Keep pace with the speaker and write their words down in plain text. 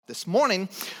This morning,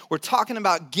 we're talking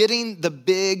about getting the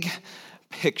big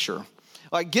picture.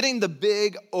 Like getting the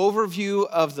big overview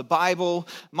of the Bible.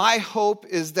 My hope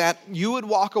is that you would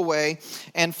walk away,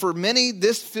 and for many,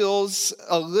 this feels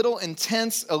a little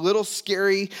intense, a little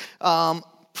scary,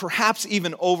 perhaps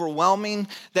even overwhelming,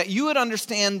 that you would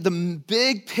understand the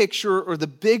big picture or the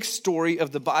big story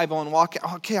of the Bible and walk,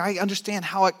 okay, I understand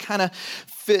how it kind of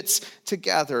fits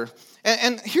together.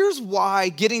 And here's why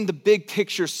getting the big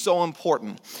picture is so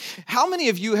important. How many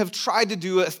of you have tried to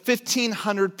do a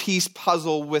 1,500-piece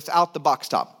puzzle without the box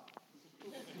top?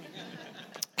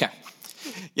 Okay.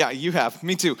 Yeah, you have.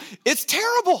 Me too. It's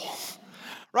terrible.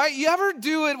 Right? You ever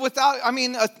do it without, a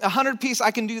 100-piece,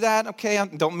 I can do that. Okay, I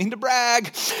don't mean to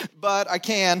brag, but I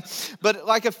can. But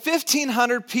like a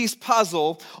 1,500-piece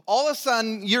puzzle, all of a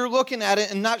sudden you're looking at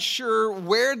it and not sure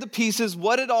where the pieces,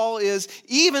 what it all is,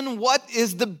 even what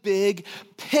is the big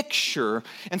picture.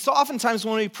 And so oftentimes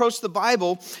when we approach the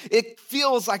Bible, it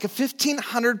feels like a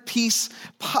 1,500-piece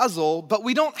puzzle, but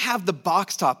we don't have the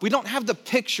box top. We don't have the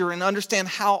picture and understand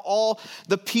how all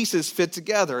the pieces fit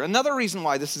together. Another reason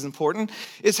why this is important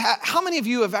is how many of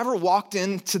you have ever walked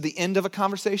into the end of a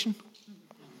conversation?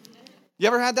 You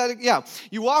ever had that? Yeah.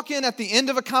 You walk in at the end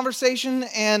of a conversation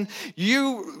and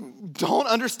you don't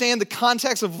understand the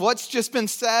context of what's just been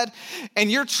said,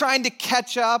 and you're trying to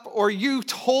catch up, or you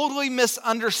totally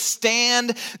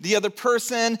misunderstand the other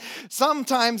person.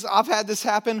 Sometimes I've had this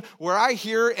happen where I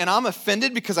hear and I'm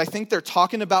offended because I think they're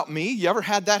talking about me. You ever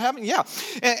had that happen? Yeah.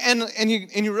 And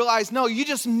you realize, no, you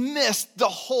just missed the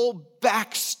whole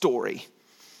backstory.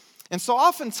 And so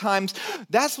oftentimes,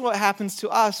 that's what happens to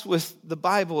us with the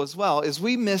Bible as well, is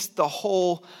we miss the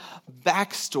whole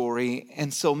backstory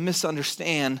and so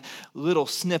misunderstand little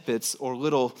snippets or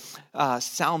little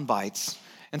sound bites.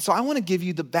 And so I want to give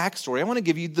you the backstory. I want to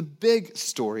give you the big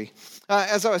story.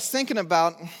 As I was thinking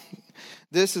about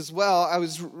this as well, I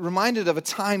was reminded of a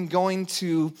time going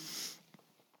to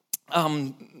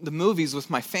the movies with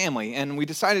my family, and we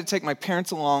decided to take my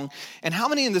parents along. And how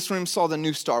many in this room saw the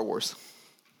new Star Wars?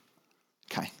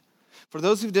 Okay. For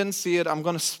those who didn't see it, I'm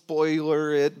going to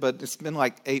spoiler it, but it's been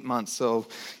like 8 months, so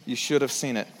you should have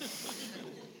seen it.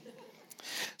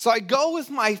 So I go with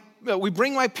we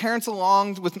bring my parents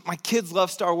along. With my kids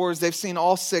love Star Wars. They've seen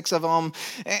all 6 of them.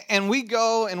 And we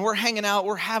go and we're hanging out.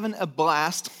 We're having a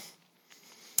blast.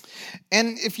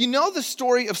 And if you know the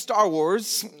story of Star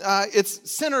Wars, it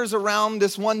centers around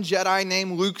this one Jedi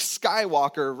named Luke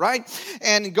Skywalker, right?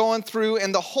 And going through,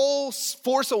 and the whole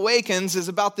Force Awakens is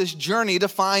about this journey to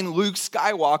find Luke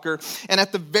Skywalker. And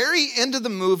at the very end of the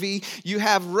movie, you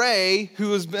have Rey,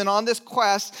 who has been on this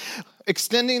quest,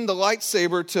 extending the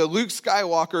lightsaber to Luke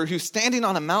Skywalker, who's standing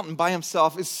on a mountain by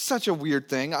himself. Is such a weird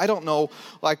thing. I don't know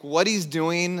what he's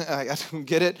doing. I don't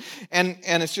get it. And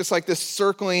it's just like this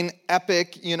circling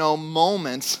epic,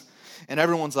 moment. And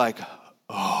everyone's like,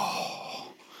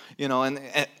 oh, and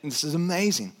this is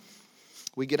amazing.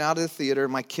 We get out of the theater.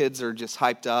 My kids are just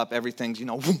hyped up. Everything's,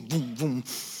 boom, boom, boom.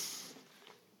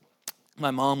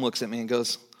 My mom looks at me and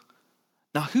goes,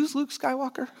 now who's Luke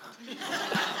Skywalker?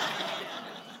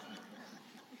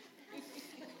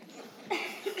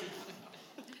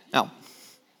 Now,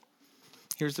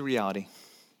 here's the reality.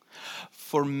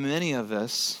 For many of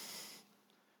us,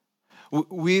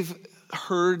 we've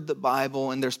heard the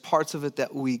Bible and there's parts of it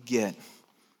that we get.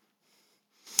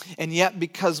 And yet,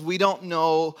 because we don't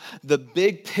know the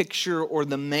big picture or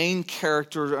the main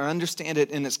character or understand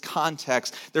it in its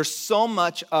context, there's so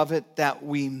much of it that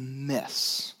we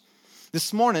miss.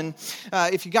 This morning,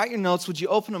 if you got your notes, would you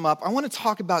open them up? I want to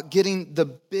talk about getting the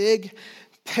big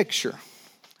picture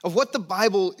of what the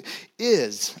Bible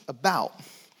is about.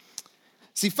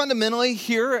 See, fundamentally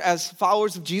here, as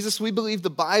followers of Jesus, we believe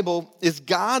the Bible is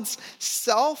God's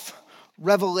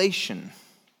self-revelation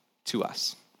to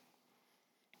us,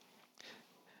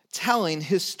 telling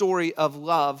his story of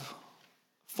love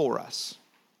for us.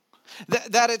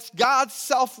 That it's God's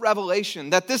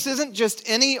self-revelation, that this isn't just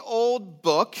any old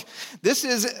book, this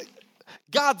is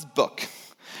God's book.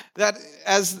 That,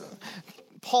 as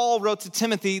Paul wrote to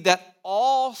Timothy, that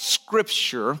all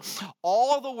scripture,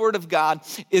 all the word of God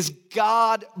is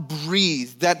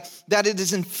God-breathed, that it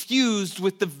is infused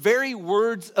with the very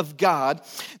words of God.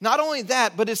 Not only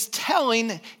that, but it's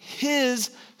telling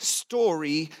his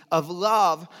story of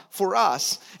love for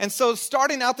us. And so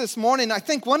starting out this morning, I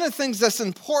think one of the things that's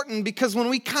important, because when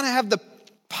we kind of have the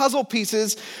puzzle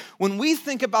pieces, when we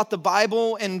think about the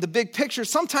Bible and the big picture,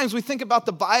 sometimes we think about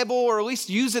the Bible, or at least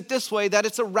use it this way, that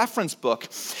it's a reference book.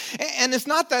 And it's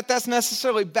not that that's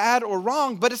necessarily bad or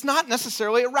wrong, but it's not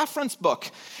necessarily a reference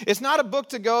book. It's not a book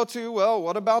to go to, well,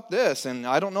 what about this? And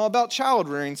I don't know about child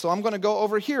rearing, so I'm going to go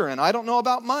over here. And I don't know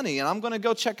about money, and I'm going to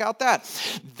go check out that.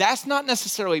 That's not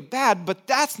necessarily bad, but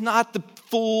that's not the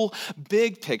full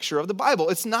big picture of the Bible.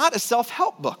 It's not a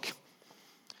self-help book.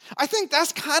 I think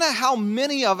that's kind of how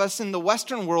many of us in the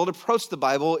Western world approach the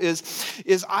Bible is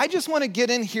I just want to get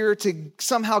in here to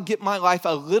somehow get my life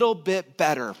a little bit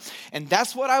better. And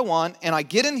that's what I want. And I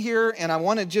get in here and I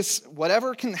want to just,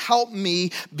 whatever can help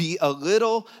me be a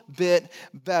little bit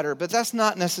better. But that's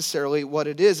not necessarily what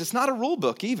it is. It's not a rule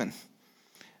book either.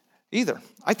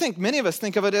 I think many of us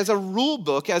think of it as a rule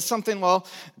book, as something, well,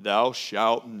 thou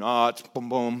shalt not, boom,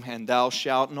 boom, and thou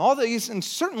shalt, and all these, and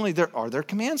certainly there are their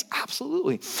commands,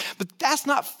 absolutely. But that's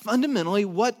not fundamentally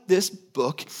what this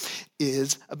book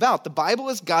is about. The Bible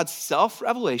is God's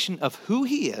self-revelation of who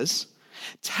he is,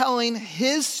 telling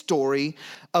his story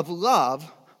of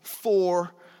love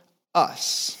for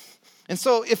us. And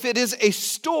so if it is a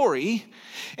story,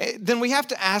 then we have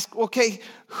to ask, okay,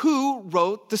 who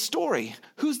wrote the story?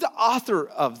 Who's the author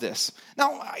of this?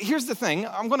 Now, here's the thing.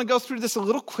 I'm going to go through this a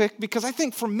little quick because I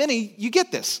think for many, you get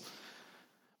this.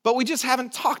 But we just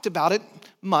haven't talked about it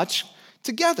much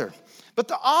together. But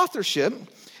the authorship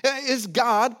is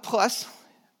God plus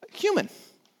human.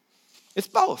 It's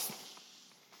both.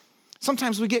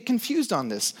 Sometimes we get confused on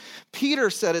this.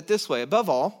 Peter said it this way: above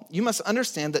all, you must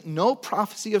understand that no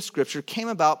prophecy of Scripture came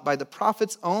about by the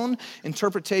prophet's own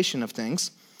interpretation of things.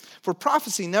 For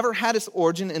prophecy never had its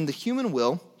origin in the human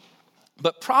will,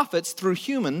 but prophets, through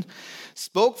human,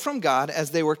 spoke from God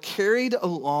as they were carried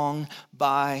along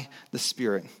by the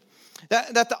Spirit.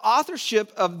 That the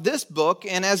authorship of this book,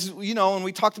 and as you know, and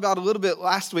we talked about a little bit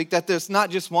last week, that there's not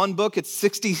just one book, it's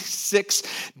 66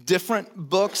 different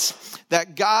books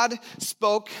that God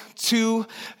spoke to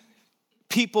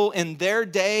people in their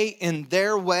day, in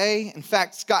their way. In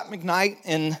fact, Scott McKnight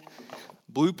in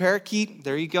Blue Parakeet,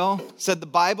 there you go, said the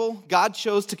Bible, God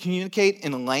chose to communicate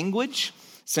in language.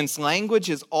 Since language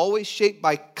is always shaped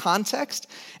by context,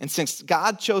 and since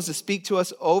God chose to speak to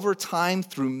us over time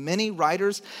through many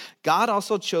writers, God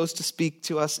also chose to speak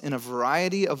to us in a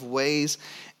variety of ways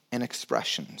and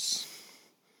expressions.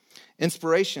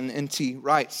 Inspiration, N.T.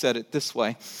 Wright said it this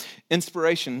way: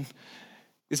 inspiration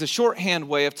is a shorthand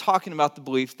way of talking about the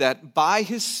belief that by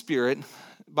his Spirit,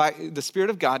 by the Spirit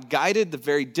of God, guided the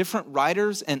very different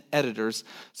writers and editors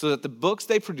so that the books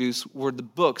they produce were the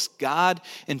books God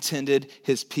intended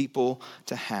his people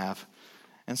to have.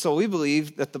 And so we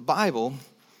believe that the Bible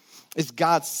is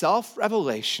God's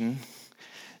self-revelation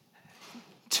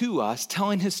to us,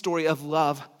 telling his story of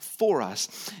love for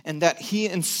us, and that he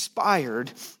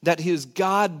inspired, that he is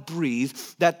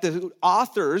God-breathed, that the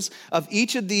authors of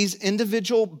each of these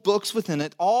individual books within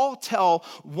it all tell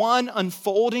one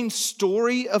unfolding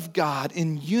story of God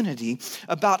in unity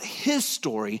about his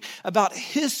story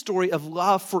of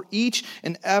love for each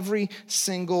and every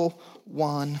single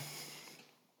one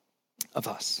of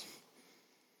us.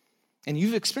 And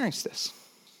you've experienced this.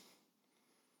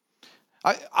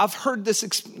 I've heard this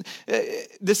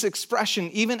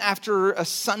expression even after a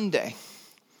Sunday.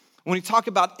 When we talk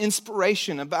about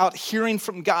inspiration, about hearing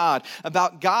from God,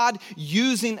 about God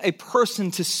using a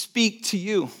person to speak to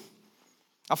you.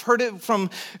 I've heard it from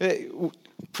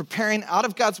preparing out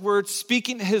of God's word,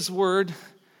 speaking his word.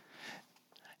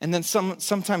 And then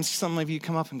sometimes some of you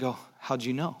come up and go, how'd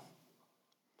you know?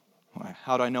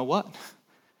 How'd I know what?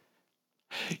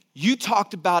 You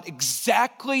talked about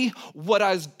exactly what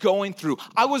I was going through.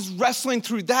 I was wrestling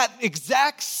through that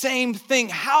exact same thing.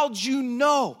 How'd you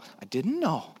know? I didn't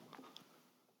know.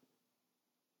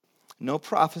 No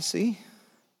prophecy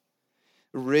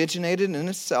originated in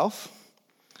itself,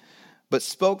 but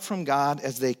spoke from God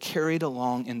as they carried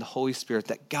along in the Holy Spirit,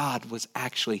 that God was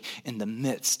actually in the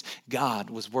midst. God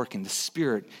was working. The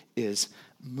Spirit is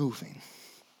moving.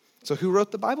 So who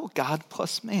wrote the Bible? God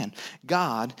plus man.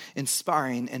 God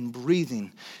inspiring and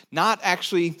breathing. Not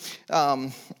actually,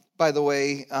 by the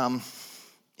way,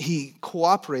 he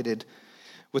cooperated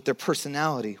with their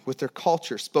personality, with their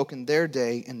culture, spoke in their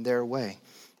day, in their way.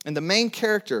 And the main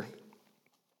character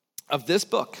of this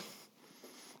book,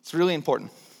 it's really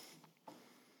important.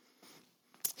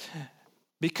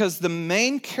 Because the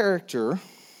main character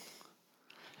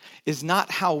is not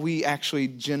how we actually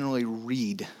generally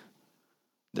read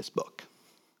this book.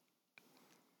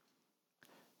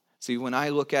 See, when I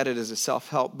look at it as a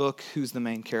self-help book, who's the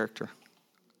main character?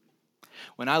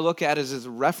 When I look at it as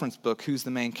a reference book, who's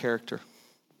the main character?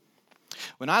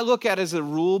 When I look at it as a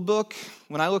rule book,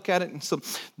 when I look at it, so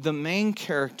the main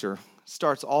character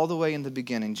starts all the way in the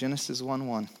beginning, Genesis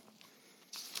 1:1.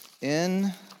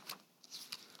 In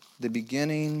the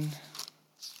beginning,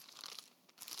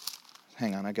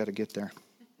 hang on, I got to get there.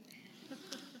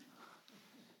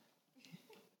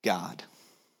 God.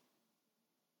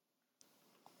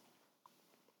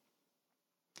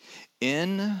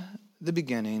 In the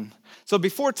beginning. So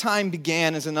before time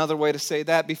began is another way to say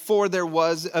that. Before there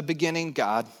was a beginning,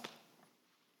 God.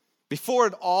 Before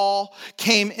it all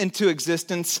came into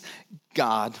existence,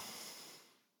 God.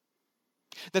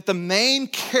 That the main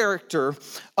character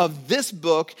of this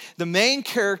book, the main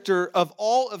character of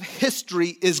all of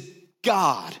history is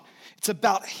God. It's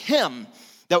about Him.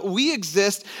 That we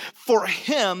exist for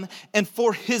Him and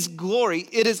for His glory.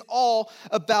 It is all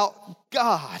about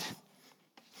God.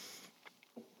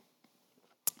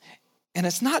 And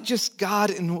it's not just God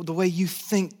in the way you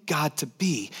think God to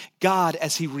be. God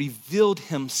as He revealed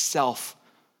Himself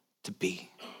to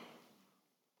be.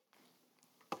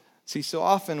 See, so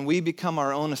often we become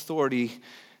our own authority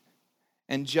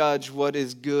and judge what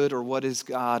is good or what is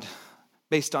God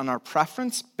based on our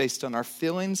preference, based on our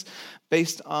feelings,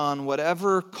 based on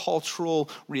whatever cultural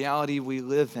reality we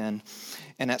live in.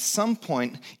 And at some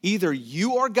point, either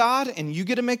you are God and you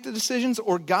get to make the decisions,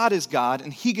 or God is God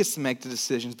and He gets to make the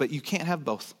decisions, but you can't have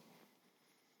both.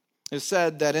 It's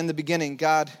said that in the beginning,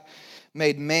 God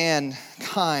made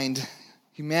mankind,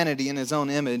 humanity in His own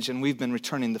image, and we've been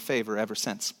returning the favor ever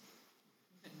since.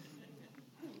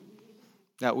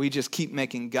 That we just keep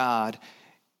making God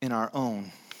in our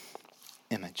own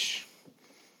image.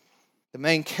 The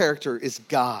main character is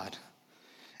God.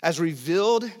 As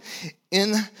revealed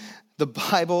in the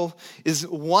Bible is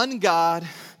one God,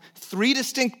 three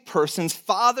distinct persons,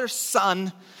 Father,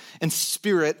 Son, and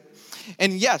Spirit.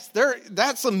 And yes,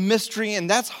 that's a mystery and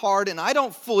that's hard and I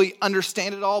don't fully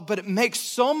understand it all, but it makes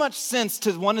so much sense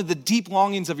to one of the deep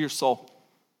longings of your soul.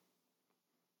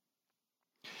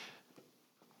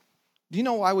 Do you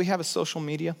know why we have a social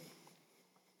media?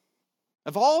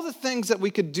 Of all the things that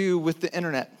we could do with the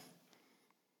internet,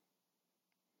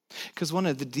 because one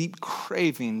of the deep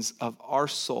cravings of our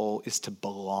soul is to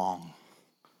belong.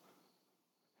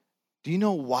 Do you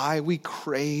know why we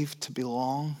crave to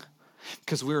belong?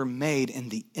 Because we were made in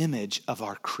the image of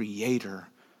our Creator.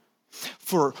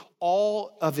 For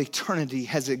all of eternity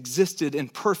has existed in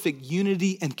perfect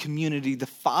unity and community, the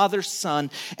Father,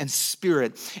 Son, and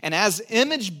Spirit. And as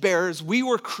image bearers, we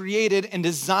were created and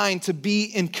designed to be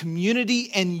in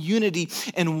community and unity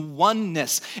and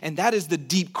oneness. And that is the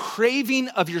deep craving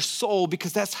of your soul,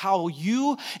 because that's how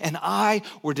you and I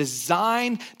were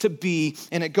designed to be.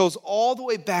 And it goes all the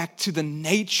way back to the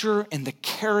nature and the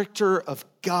character of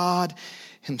God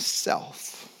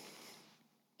Himself.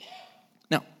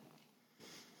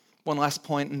 One last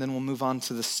point, and then we'll move on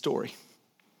to the story.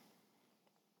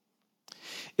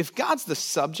 If God's the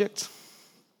subject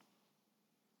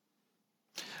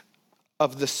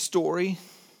of the story,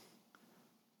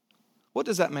 what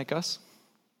does that make us?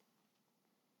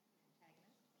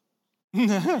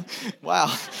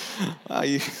 Wow.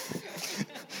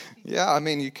 Yeah, I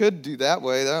mean, you could do that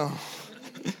way, though.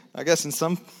 I guess in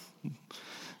some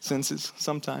senses,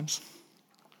 sometimes.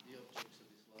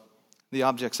 The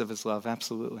objects of His love,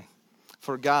 absolutely.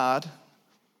 For God,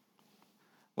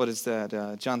 what is that?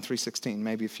 John 3:16,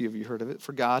 maybe a few of you heard of it.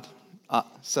 For God,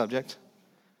 subject,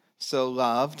 so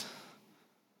loved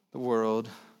the world.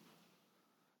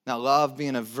 Now, love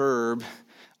being a verb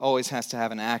always has to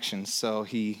have an action, so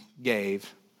He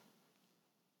gave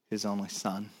His only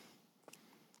Son.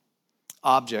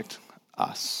 Object,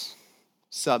 us.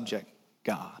 Subject,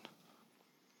 God.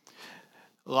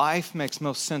 Life makes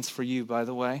most sense for you, by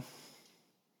the way,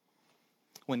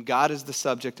 when God is the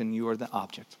subject and you are the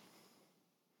object.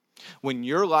 When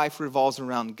your life revolves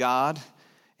around God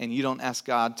and you don't ask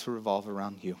God to revolve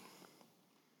around you.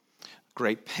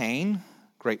 Great pain,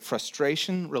 great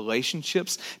frustration,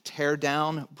 relationships tear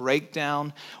down, break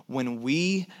down when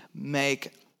we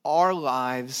make our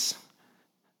lives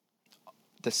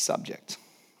the subject.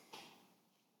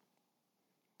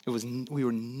 We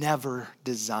were never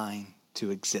designed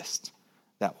to exist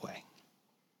that way.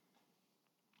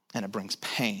 And it brings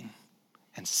pain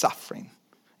and suffering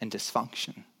and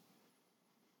dysfunction.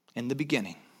 In the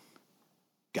beginning,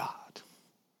 God.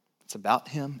 It's about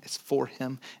Him, it's for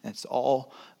Him, and it's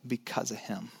all because of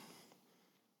Him.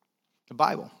 The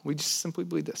Bible, we just simply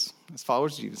believe this, as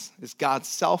followers of Jesus, is God's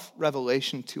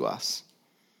self-revelation to us.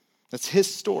 That's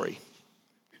His story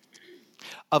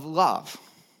of love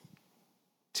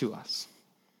to us.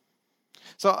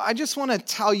 So I just want to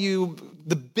tell you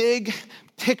the big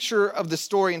picture of the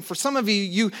story. And for some of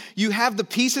you have the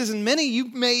pieces, and many you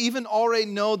may even already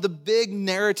know the big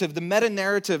narrative, the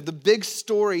meta-narrative, the big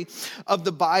story of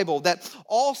the Bible, that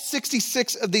all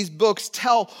 66 of these books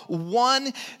tell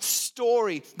one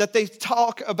story, that they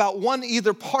talk about one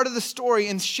either part of the story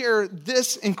and share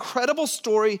this incredible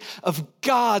story of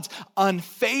God's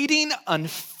unfading,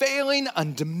 unfailing,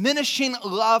 undiminishing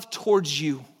love towards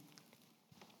you.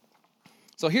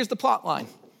 So here's the plot line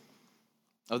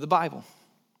of the Bible,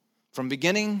 from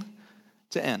beginning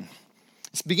to end.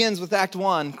 This begins with Act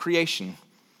 1, creation.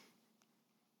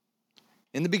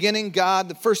 In the beginning, God,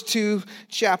 the first two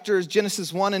chapters,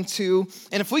 Genesis 1 and 2.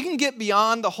 And if we can get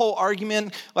beyond the whole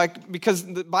argument, because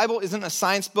the Bible isn't a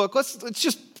science book, let's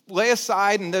just lay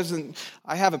aside, and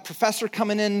I have a professor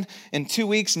coming in 2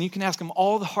 weeks, and you can ask him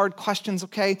all the hard questions,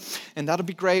 okay? And that'll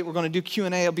be great. We're going to do Q&A.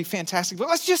 It'll be fantastic. But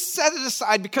let's just set it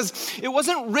aside, because it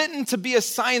wasn't written to be a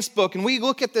science book, and we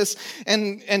look at this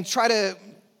and try to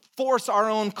force our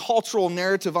own cultural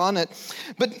narrative on it.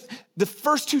 But the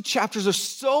first two chapters are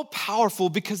so powerful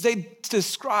because they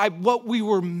describe what we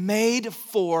were made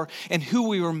for and who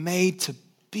we were made to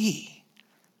be.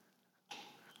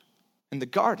 In the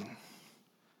garden,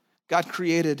 God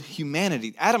created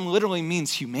humanity. Adam literally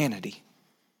means humanity.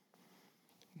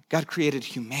 God created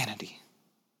humanity.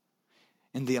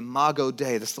 In the imago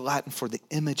Dei, that's the Latin for the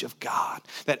image of God.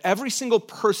 That every single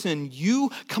person you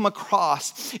come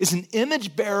across is an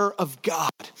image bearer of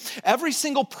God. Every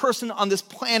single person on this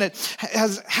planet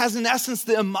has in essence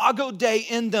the imago Dei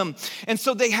in them. And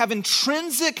so they have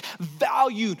intrinsic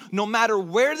value no matter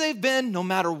where they've been, no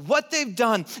matter what they've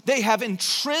done. They have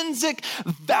intrinsic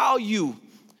value.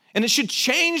 And it should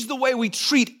change the way we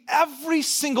treat every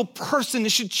single person.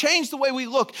 It should change the way we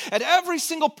look at every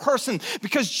single person,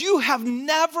 because you have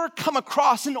never come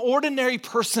across an ordinary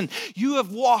person. You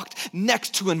have walked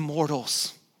next to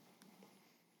immortals.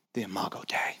 The imago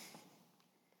Dei.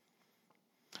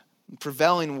 The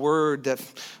prevailing word that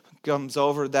comes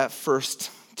over that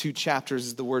first two chapters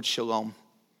is the word shalom.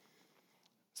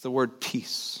 It's the word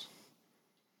peace.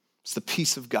 It's the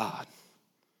peace of God.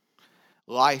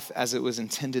 Life as it was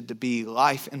intended to be,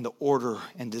 life in the order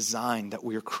and design that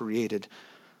we are created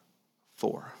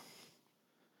for.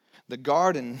 The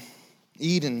garden,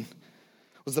 Eden,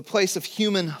 was the place of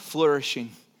human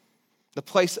flourishing, the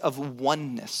place of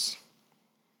oneness,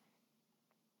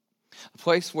 a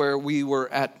place where we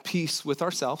were at peace with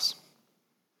ourselves.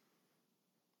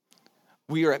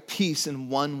 We are at peace and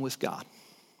one with God,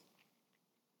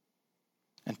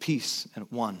 and peace and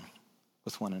one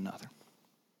with one another.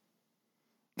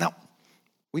 Now,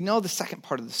 we know the second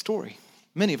part of the story.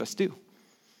 Many of us do.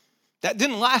 That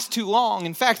didn't last too long.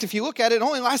 In fact, if you look at it, it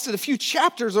only lasted a few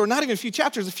chapters, or not even a few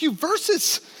chapters, a few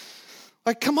verses.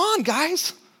 Come on,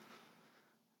 guys.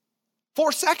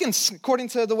 4 seconds, according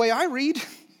to the way I read.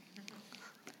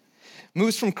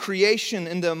 Moves from creation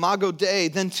into imago Dei,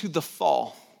 then to the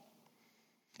fall.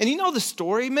 And you know the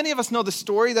story. Many of us know the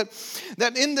story that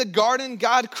in the garden,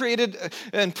 God created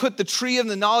and put the tree of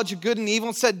the knowledge of good and evil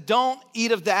and said, don't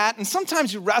eat of that. And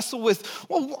sometimes you wrestle with,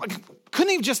 well,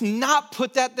 couldn't he just not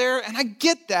put that there? And I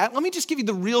get that. Let me just give you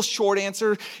the real short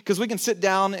answer, because we can sit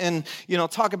down and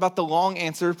talk about the long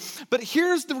answer. But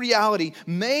here's the reality.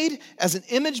 Made as an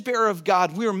image bearer of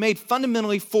God, we are made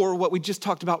fundamentally for what we just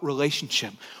talked about,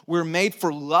 relationship. We're made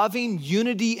for loving,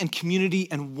 unity, and community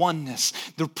and oneness.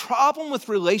 The problem with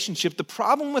relationship, the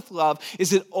problem with love,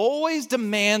 is it always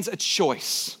demands a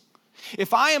choice.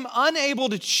 If I am unable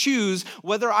to choose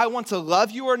whether I want to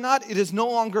love you or not, it is no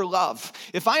longer love.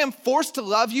 If I am forced to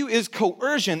love you, it is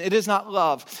coercion. It is not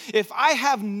love. If I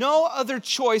have no other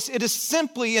choice, it is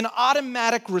simply an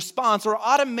automatic response or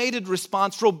automated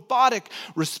response, robotic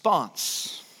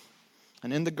response.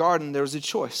 And in the garden, there was a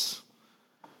choice.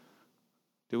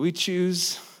 Do we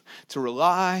choose to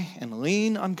rely and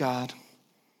lean on God,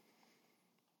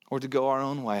 or to go our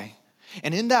own way?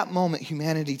 And in that moment,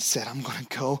 humanity said, I'm going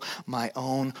to go my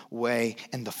own way,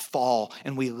 in the fall.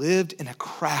 And we lived in a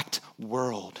cracked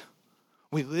world.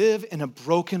 We live in a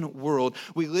broken world.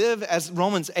 We live, as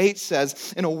Romans 8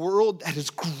 says, in a world that is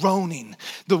groaning.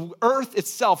 The earth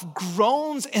itself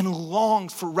groans and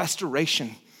longs for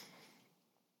restoration,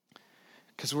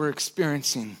 because we're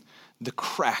experiencing the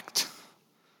cracked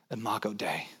imago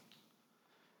Dei.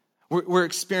 We're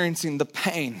experiencing the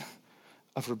pain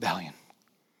of rebellion.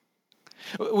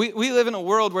 We live in a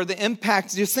world where the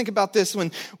impact, just think about this,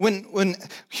 when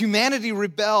humanity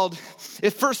rebelled, it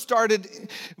first started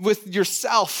with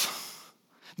yourself.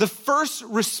 The first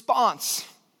response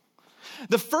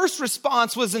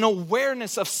was an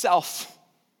awareness of self.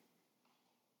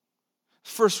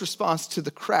 First response to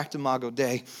the cracked imago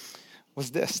Dei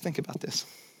was this. Think about this.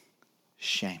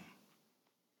 Shame.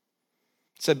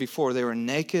 It said before they were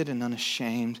naked and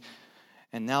unashamed,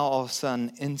 and now all of a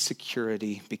sudden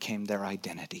insecurity became their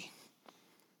identity.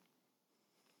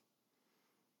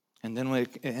 And then when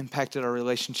it impacted our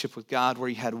relationship with God, where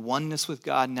you had oneness with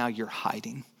God, now you're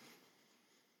hiding.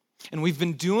 And we've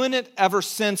been doing it ever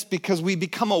since because we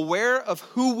become aware of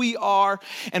who we are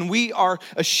and we are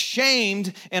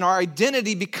ashamed and our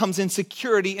identity becomes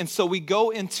insecurity, and so we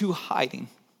go into hiding.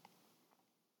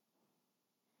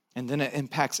 And then it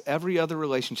impacts every other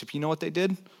relationship. You know what they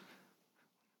did?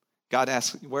 God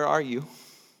asked, where are you?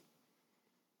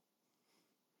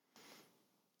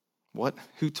 What?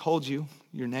 Who told you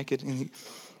you're naked? And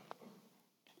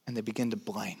they begin to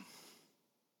blame.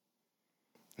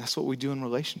 That's what we do in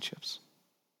relationships.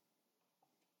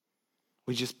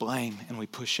 We just blame and we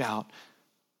push out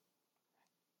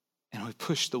and we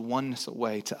push the oneness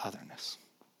away to otherness.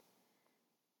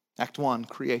 Act 1,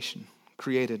 creation.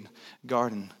 Created,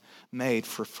 garden, made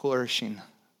for flourishing.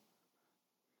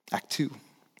 Act 2,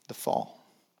 the fall.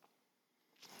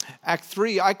 Act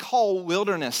 3, I call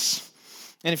wilderness.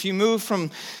 And if you move from,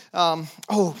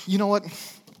 you know what?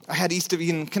 I had East of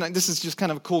Eden. This is just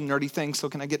kind of a cool nerdy thing, so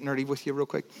can I get nerdy with you real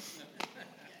quick?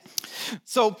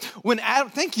 So when Adam,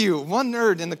 thank you, one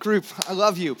nerd in the group. I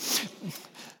love you.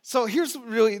 So here's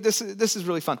really, this is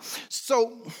really fun.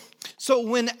 So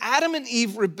when Adam and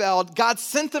Eve rebelled, God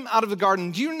sent them out of the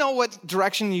garden. Do you know what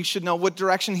direction you should know? What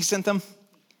direction he sent them?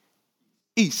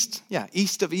 East. Yeah,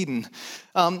 East of Eden.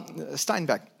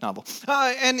 Steinbeck novel.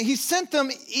 And he sent them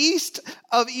east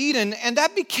of Eden, and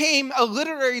that became a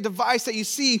literary device that you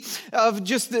see of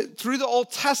just through the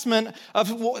Old Testament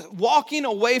of walking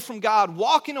away from God,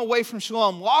 walking away from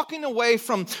shalom, walking away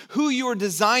from who you were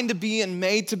designed to be and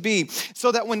made to be.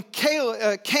 So that when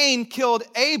Cain killed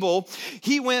Abel,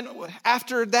 he went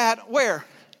after that where?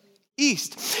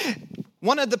 East.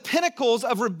 One of the pinnacles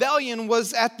of rebellion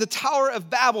was at the Tower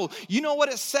of Babel. You know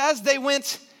what it says? They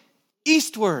went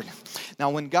eastward.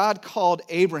 Now, when God called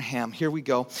Abraham, here we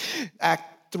go,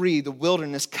 Act 3, the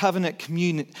wilderness covenant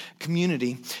community,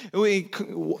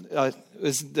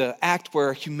 is the act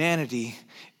where humanity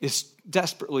is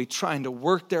desperately trying to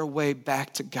work their way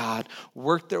back to God,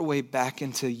 work their way back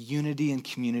into unity and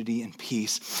community and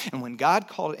peace. And when God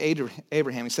called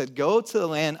Abraham, he said, go to the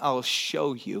land I'll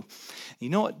show you. You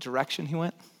know what direction he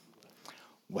went?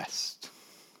 West.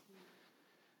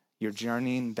 You're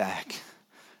journeying back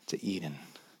to Eden.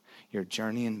 You're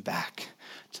journeying back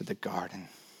to the garden.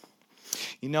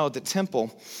 You know, the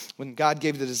temple, when God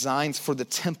gave the designs for the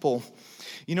temple,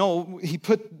 you know, he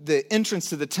put the entrance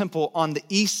to the temple on the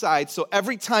east side. So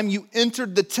every time you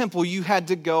entered the temple, you had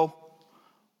to go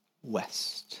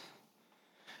west.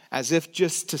 As if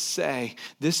just to say,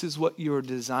 this is what you were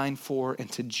designed for,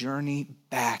 and to journey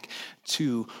back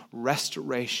to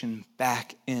restoration,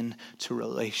 back into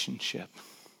relationship.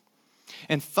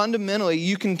 And fundamentally,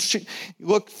 you can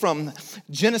look from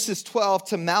Genesis 12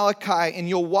 to Malachi, and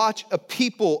you'll watch a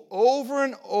people over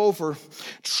and over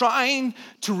trying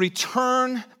to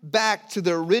return back to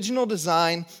the original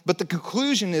design, but the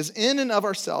conclusion is, in and of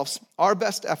ourselves, our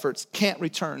best efforts can't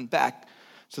return back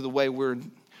to the way we're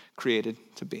created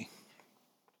to be.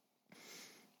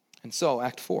 And so,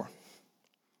 Act 4,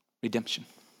 redemption.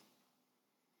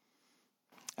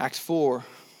 Act 4,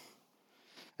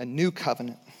 a new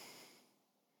covenant.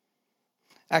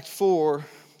 Act 4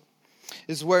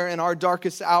 is where in our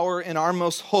darkest hour, in our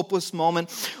most hopeless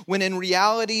moment, when in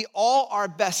reality all our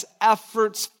best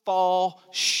efforts fall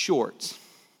short,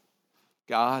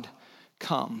 God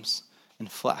comes in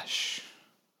flesh.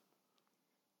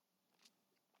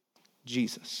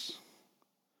 Jesus.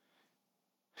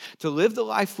 To live the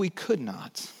life we could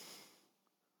not.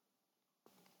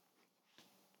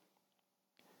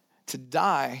 To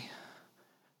die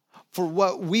for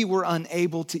what we were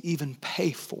unable to even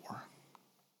pay for.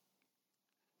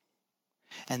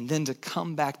 And then to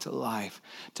come back to life,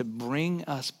 to bring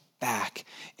us back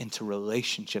into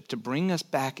relationship, to bring us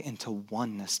back into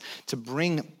oneness, to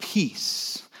bring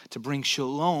peace, to bring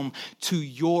shalom to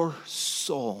your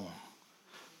soul,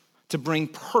 to bring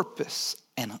purpose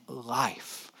and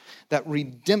life, that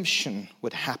redemption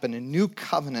would happen, a new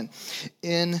covenant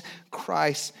in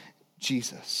Christ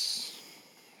Jesus.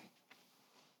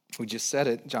 We just said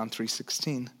it, John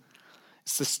 3:16.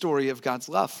 It's the story of God's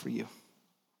love for you.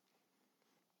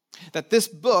 That this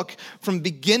book, from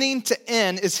beginning to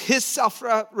end, is his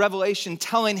self-revelation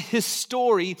telling his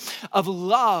story of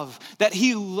love, that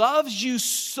he loves you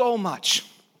so much.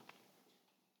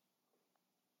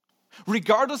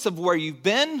 regardless of where you've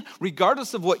been,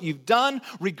 regardless of what you've done,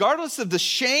 regardless of the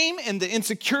shame and the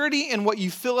insecurity and what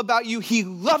you feel about you, he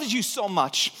loves you so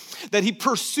much that he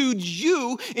pursued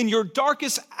you in your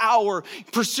darkest hour,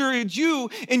 pursued you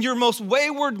in your most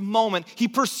wayward moment. He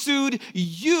pursued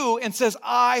you and says,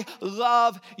 I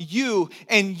love you.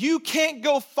 And you can't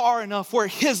go far enough where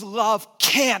his love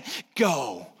can't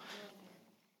go.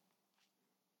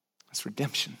 That's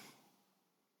redemption.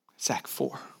 It's Act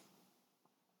 4.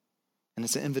 And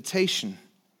it's an invitation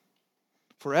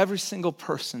for every single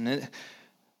person.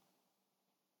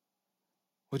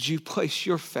 Would you place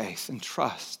your faith and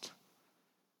trust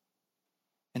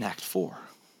in Act 4?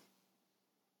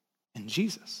 In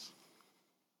Jesus.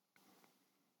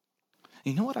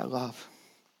 And you know what I love?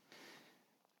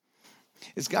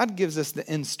 Is God gives us the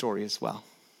end story as well.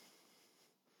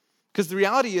 Because the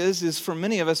reality is for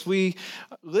many of us, we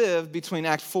live between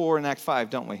Act 4 and Act 5,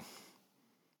 don't we?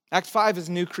 Act 5 is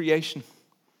new creation.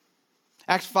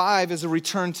 Act 5 is a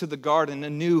return to the garden, a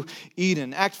new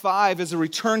Eden. Act 5 is a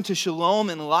return to shalom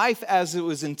and life as it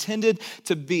was intended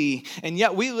to be. And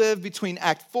yet we live between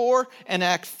Act 4 and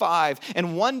Act 5.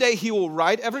 And one day he will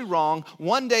right every wrong.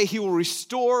 One day he will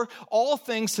restore all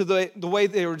things to the way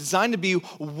they were designed to be.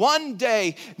 One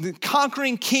day the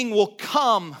conquering king will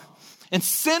come. And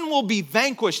sin will be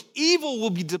vanquished, evil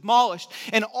will be demolished,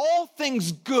 and all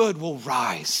things good will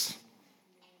rise.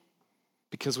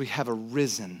 Because we have a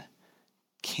risen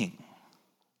king.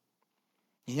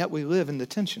 And yet we live in the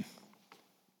tension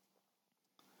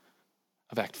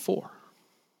of Act 4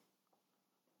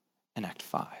 and Act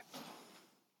 5.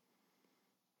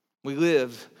 We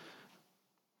live,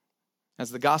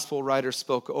 as the gospel writer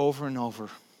spoke over and over,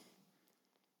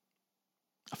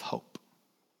 of hope.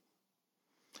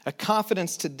 A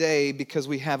confidence today because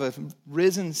we have a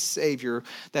risen Savior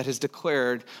that has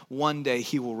declared one day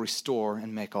he will restore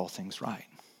and make all things right.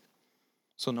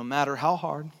 So no matter how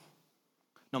hard,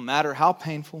 no matter how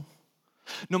painful,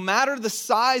 no matter the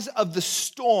size of the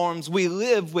storms, we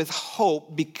live with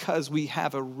hope because we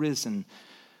have a risen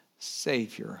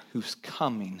Savior who's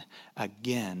coming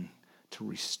again to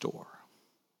restore.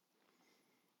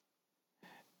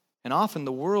 And often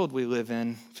the world we live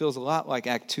in feels a lot like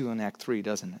Act 2 and Act 3,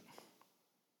 doesn't it?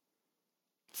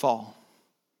 Fall,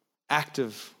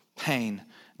 active pain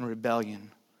and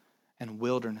rebellion and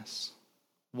wilderness,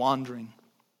 wandering,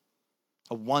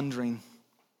 a wondering,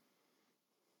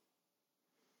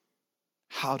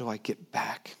 how do I get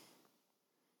back?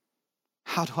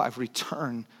 How do I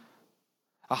return?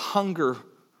 A hunger,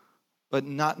 but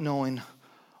not knowing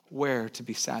where to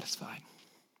be satisfied.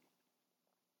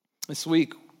 This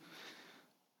week,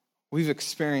 we've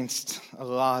experienced a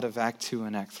lot of Act 2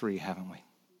 and Act 3, haven't we?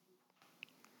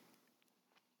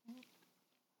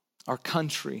 Our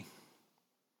country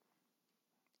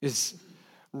is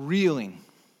reeling.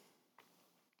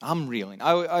 I'm reeling.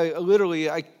 I literally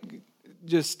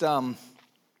just,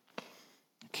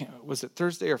 was it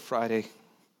Thursday or Friday?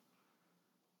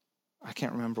 I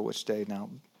can't remember which day now.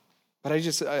 But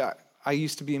I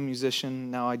used to be a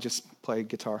musician. Now I just play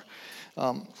guitar.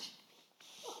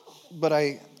 But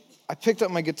I picked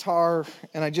up my guitar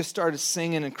and I just started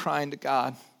singing and crying to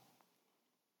God.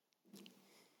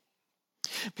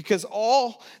 Because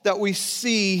all that we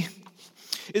see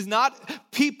is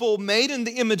not people made in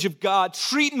the image of God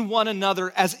treating one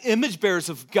another as image bearers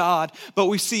of God, but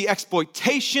we see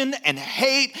exploitation and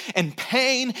hate and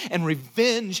pain and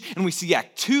revenge, and we see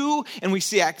Act 2 and we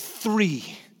see Act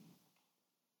 3.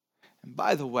 And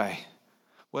by the way,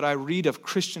 what I read of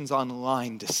Christians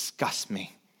online disgusts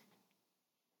me.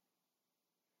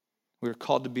 We are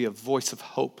called to be a voice of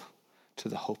hope to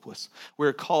the hopeless. We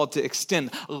are called to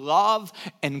extend love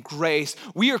and grace.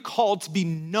 We are called to be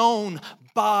known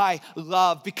by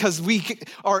love because we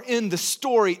are in the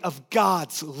story of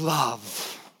God's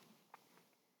love.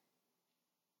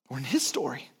 We're in his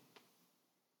story,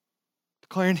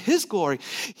 declaring his glory.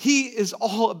 He is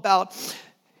all about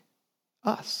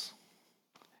us.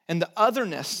 And the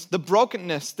otherness, the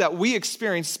brokenness that we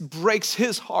experience breaks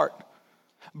his heart,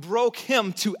 broke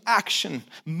him to action,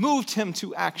 moved him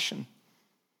to action.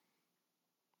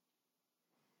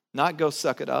 Not go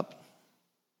suck it up,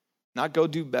 not go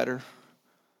do better,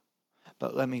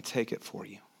 but let me take it for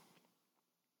you.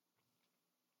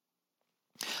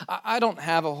 I don't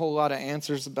have a whole lot of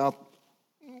answers about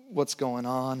what's going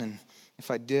on, and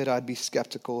if I did, I'd be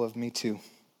skeptical of me too.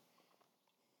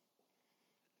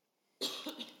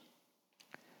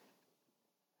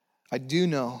 I do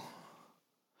know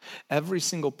every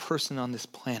single person on this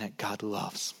planet God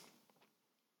loves,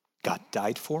 God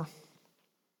died for,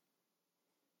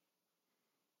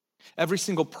 Every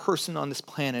single person on this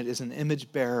planet is an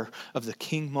image bearer of the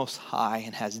King Most High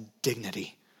and has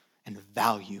dignity and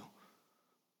value.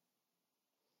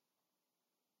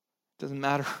 Doesn't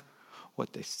matter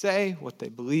what they say, what they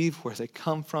believe, where they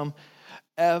come from.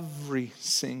 Every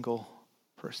single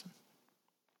person.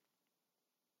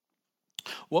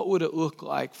 What would it look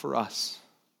like for us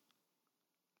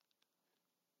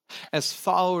as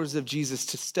followers of Jesus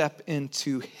to step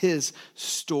into his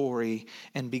story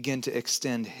and begin to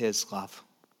extend his love?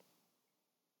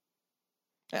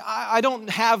 I don't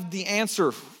have the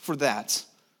answer for that.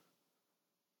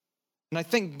 And I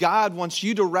think God wants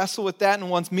you to wrestle with that and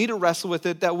wants me to wrestle with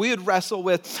it, that we would wrestle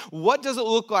with what does it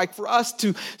look like for us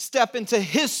to step into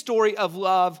his story of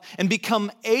love and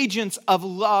become agents of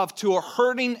love to a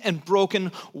hurting and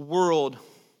broken world.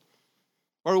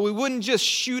 Or we wouldn't just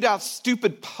shoot out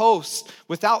stupid posts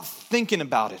without thinking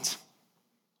about it.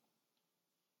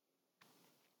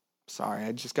 Sorry,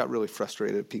 I just got really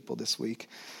frustrated at people this week.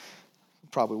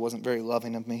 Probably wasn't very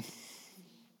loving of me.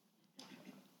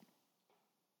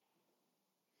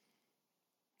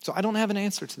 So I don't have an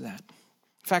answer to that.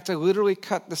 In fact, I literally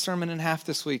cut the sermon in half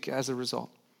this week as a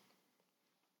result.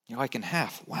 You're like, in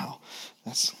half? Wow.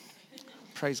 That's,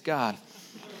 praise God.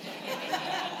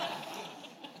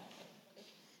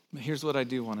 But here's what I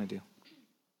do want to do.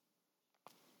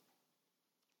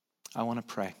 I want to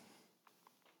pray.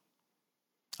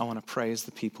 I want to pray as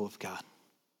the people of God.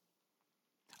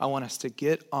 I want us to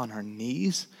get on our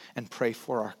knees and pray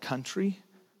for our country.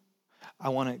 I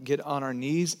want to get on our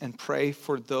knees and pray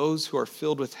for those who are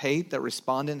filled with hate, that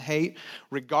respond in hate,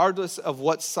 regardless of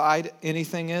what side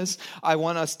anything is. I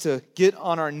want us to get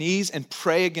on our knees and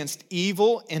pray against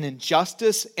evil and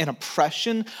injustice and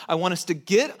oppression. I want us to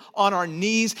get on our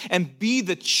knees and be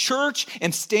the church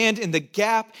and stand in the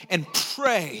gap and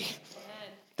pray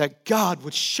that God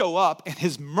would show up and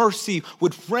his mercy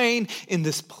would reign in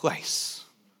this place.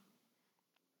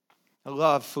 I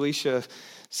love Felicia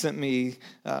sent me,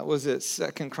 was it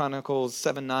 2 Chronicles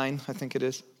 7:9, I think it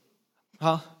is.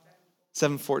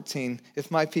 7:14.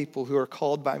 If my people who are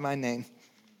called by my name,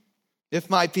 if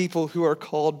my people who are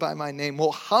called by my name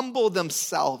will humble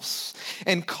themselves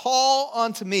and call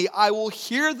unto me, I will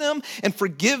hear them and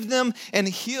forgive them and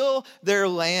heal their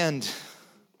land.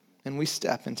 And we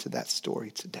step into that story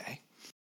today.